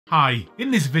Hi,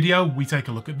 in this video we take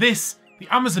a look at this, the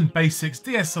Amazon Basics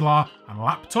DSLR and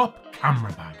laptop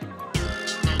camera bag.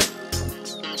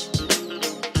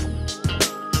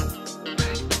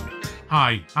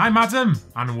 Hi, I'm Adam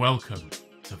and welcome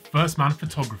to First Man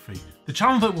Photography, the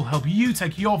channel that will help you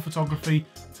take your photography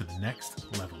to the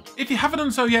next level. If you haven't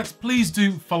done so yet, please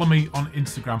do follow me on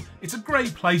Instagram. It's a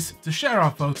great place to share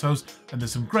our photos and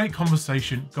there's some great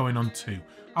conversation going on too.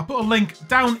 I'll put a link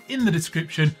down in the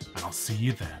description and I'll see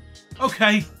you there.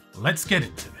 Okay, let's get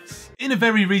into this. In a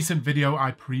very recent video,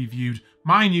 I previewed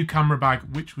my new camera bag,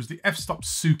 which was the F-Stop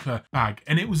Sukha bag,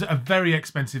 and it was a very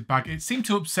expensive bag. It seemed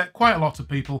to upset quite a lot of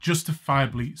people,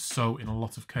 justifiably so in a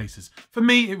lot of cases. For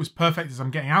me, it was perfect as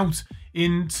I'm getting out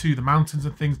into the mountains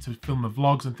and things to film the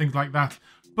vlogs and things like that,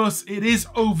 but it is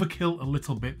overkill a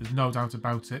little bit, there's no doubt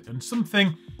about it, and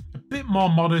something a bit more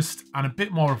modest and a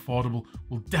bit more affordable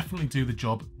will definitely do the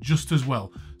job just as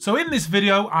well. So in this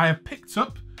video, I have picked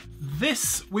up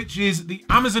this, which is the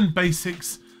Amazon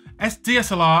Basics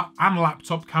DSLR and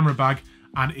laptop camera bag,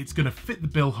 and it's going to fit the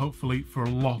bill hopefully for a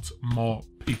lot more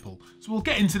people. So we'll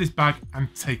get into this bag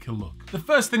and take a look. The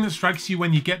first thing that strikes you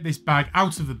when you get this bag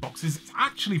out of the box is it's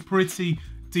actually pretty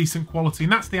decent quality,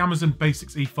 and that's the Amazon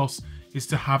Basics ethos, is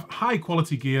to have high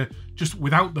quality gear just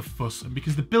without the fuss, and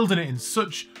because they're building it in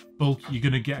such bulk, you're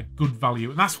going to get a good value,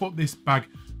 and that's what this bag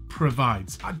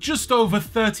provides. At just over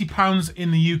 £30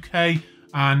 in the UK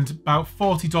and about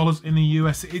 $40 in the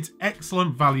US, it's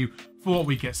excellent value for what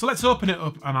we get. So let's open it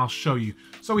up and I'll show you.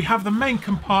 So we have the main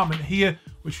compartment here,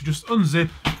 which we just unzip,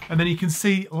 and then you can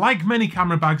see, like many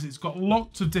camera bags, it's got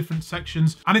lots of different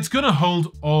sections and it's going to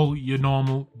hold all your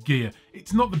normal gear.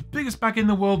 It's not the biggest bag in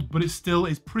the world, but it still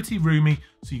is pretty roomy,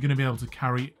 so you're going to be able to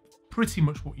carry pretty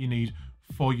much what you need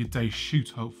for your day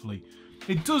shoot, hopefully.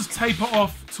 It does taper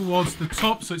off towards the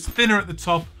top, so it's thinner at the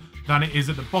top than it is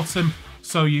at the bottom,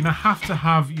 so you're going to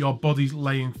have your body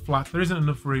laying flat. There isn't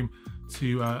enough room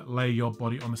to lay your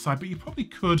body on the side, but you probably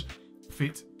could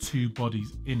fit two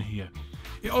bodies in here.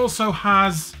 It also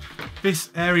has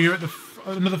this area at the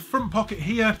another front pocket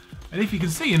here, and if you can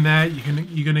see in there, you're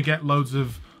going to get loads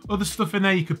of other stuff in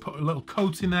there. You could put a little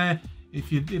coat in there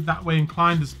if you're that way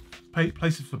inclined. There's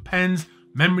places for pens,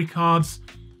 memory cards,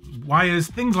 wires,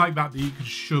 things like that you could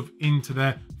shove into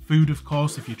there. Food, of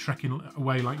course, if you're trekking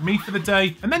away like me for the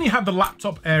day. And then you have the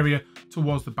laptop area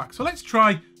towards the back. So let's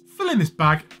try filling this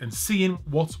bag and seeing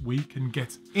what we can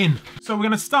get in. So we're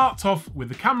going to start off with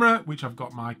the camera, which I've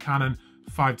got my Canon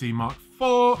 5D Mark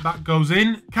IV. That goes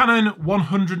in. Canon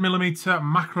 100mm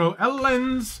macro L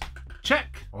lens.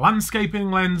 Check.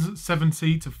 Landscaping lens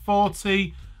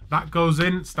 70-40. That goes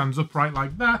in, stands upright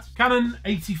like that. Canon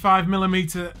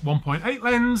 85mm 1.8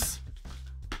 lens.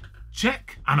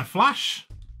 Check. And a flash.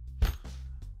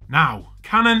 Now,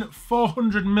 Canon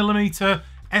 400mm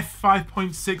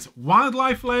f5.6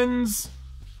 wildlife lens.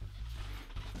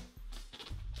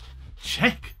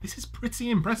 Check. This is pretty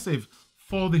impressive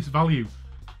for this value.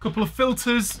 Couple of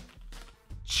filters.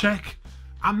 Check.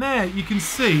 And there you can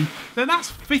see that that's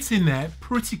fitting there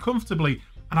pretty comfortably.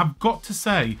 And I've got to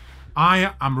say,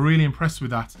 I am really impressed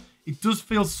with that. It does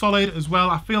feel solid as well.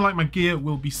 I feel like my gear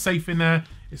will be safe in there.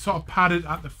 It's sort of padded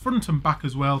at the front and back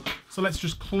as well. So let's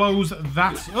just close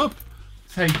that up.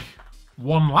 Take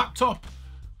one laptop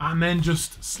and then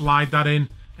just slide that in.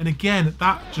 And again,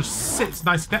 that just sits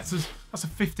nice. That's a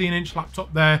 15-inch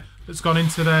laptop there that's gone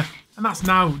into there. And that's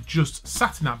now just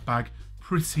sat in that bag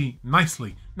pretty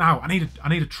nicely. Now, I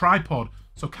need a tripod.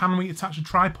 So can we attach a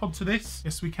tripod to this?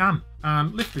 Yes, we can.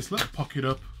 And lift this little pocket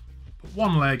up. Put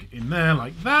one leg in there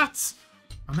like that.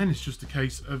 And then it's just a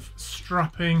case of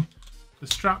strapping the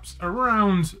straps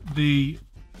around the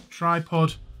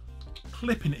tripod,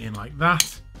 clipping it in like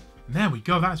that, and there we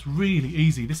go. That's really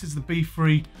easy. This is the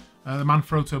B3, the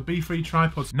Manfrotto B3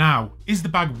 tripods. Now, is the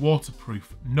bag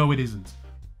waterproof? No, it isn't.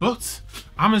 But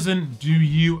Amazon do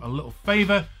you a little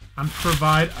favor and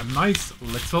provide a nice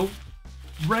little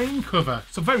rain cover.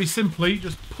 So very simply,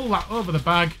 just pull that over the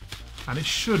bag, and it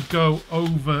should go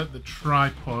over the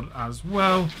tripod as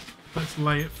well. Let's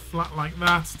lay it flat like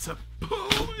that to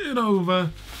pull it over,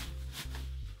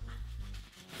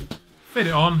 fit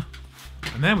it on,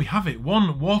 and there we have it.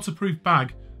 One waterproof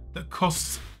bag that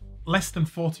costs less than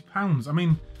 £40. I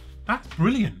mean, that's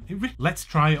brilliant. Let's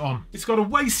try it on. It's got a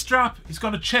waist strap, it's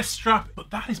got a chest strap, but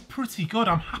that is pretty good.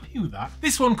 I'm happy with that.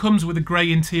 This one comes with a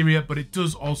grey interior, but it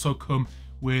does also come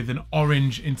with an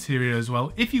orange interior as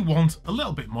well, if you want a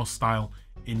little bit more style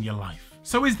in your life.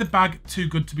 So is the bag too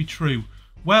good to be true?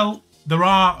 Well, there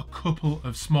are a couple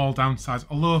of small downsides,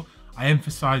 although I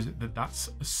emphasize that that's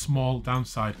a small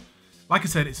downside. Like I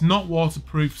said, it's not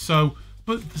waterproof, so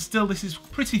but still, this is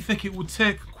pretty thick. It would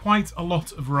take quite a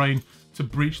lot of rain to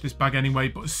breach this bag anyway,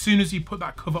 but as soon as you put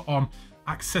that cover on,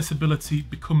 accessibility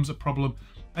becomes a problem.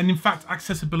 And in fact,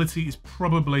 accessibility is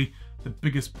probably the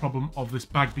biggest problem of this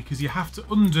bag, because you have to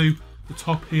undo the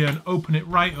top here and open it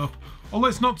right up. Although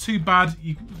it's not too bad,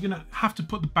 you're gonna have to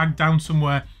put the bag down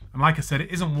somewhere. And like I said,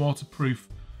 it isn't waterproof.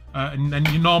 And then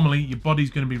normally your body's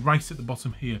going to be right at the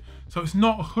bottom here. So it's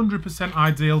not 100%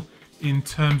 ideal in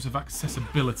terms of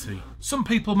accessibility. Some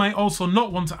people may also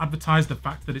not want to advertise the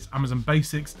fact that it's Amazon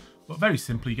Basics, but very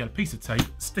simply you get a piece of tape,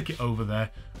 stick it over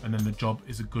there, and then the job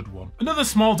is a good one. Another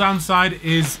small downside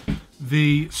is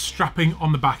the strapping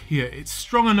on the back here. It's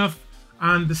strong enough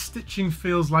and the stitching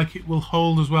feels like it will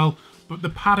hold as well, but the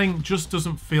padding just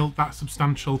doesn't feel that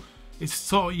substantial. It's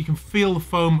sort of, you can feel the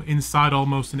foam inside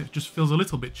almost, and it just feels a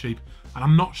little bit cheap. And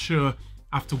I'm not sure,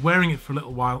 after wearing it for a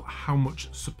little while, how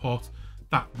much support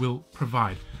that will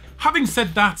provide. Having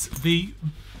said that, the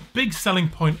big selling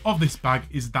point of this bag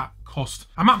is that cost.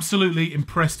 I'm absolutely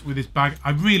impressed with this bag.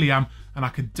 I really am, and I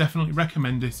could definitely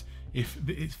recommend it if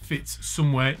it fits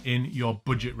somewhere in your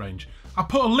budget range. I'll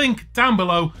put a link down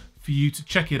below for you to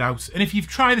check it out. And if you've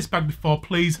tried this bag before,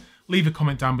 please leave a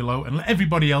comment down below and let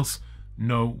everybody else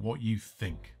know what you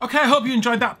think. Okay, I hope you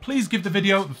enjoyed that. Please give the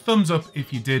video the thumbs up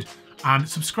if you did, and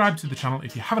subscribe to the channel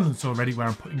if you haven't done so already, where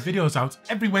I'm putting videos out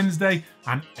every Wednesday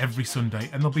and every Sunday,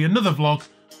 and there'll be another vlog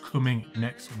coming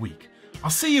next week.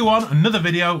 I'll see you on another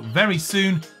video very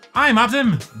soon. I'm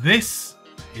Adam. This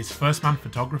is First Man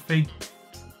Photography,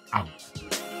 out.